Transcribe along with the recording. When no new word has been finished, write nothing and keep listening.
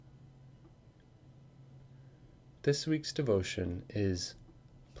This week's devotion is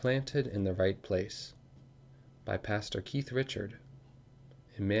Planted in the Right Place by Pastor Keith Richard,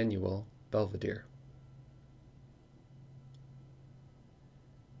 Emmanuel, Belvedere.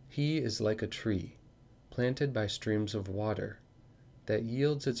 He is like a tree planted by streams of water that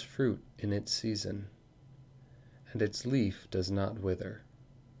yields its fruit in its season, and its leaf does not wither.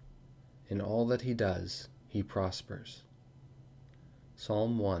 In all that he does, he prospers.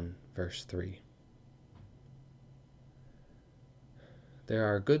 Psalm 1, verse 3. There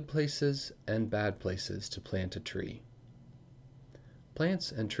are good places and bad places to plant a tree.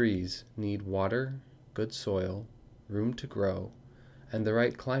 Plants and trees need water, good soil, room to grow, and the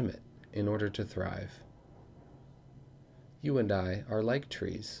right climate in order to thrive. You and I are like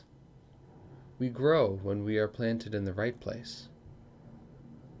trees. We grow when we are planted in the right place.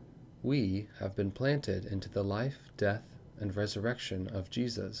 We have been planted into the life, death, and resurrection of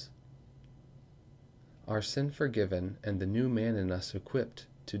Jesus. Our sin forgiven and the new man in us equipped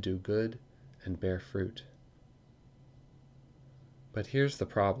to do good and bear fruit. But here's the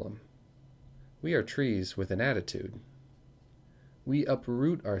problem. We are trees with an attitude. We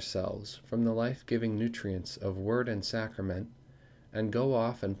uproot ourselves from the life-giving nutrients of word and sacrament and go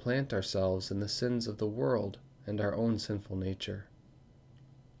off and plant ourselves in the sins of the world and our own sinful nature.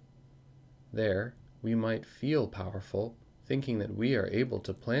 There, we might feel powerful, thinking that we are able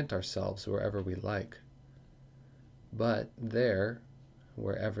to plant ourselves wherever we like. But there,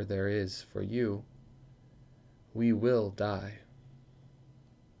 wherever there is for you, we will die.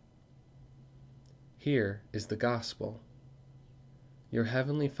 Here is the gospel. Your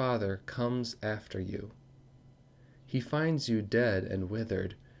heavenly Father comes after you. He finds you dead and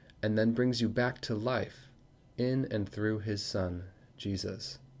withered, and then brings you back to life in and through his Son,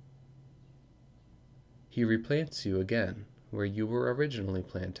 Jesus. He replants you again where you were originally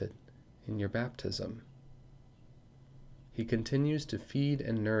planted, in your baptism. He continues to feed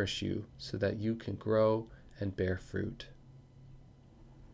and nourish you so that you can grow and bear fruit.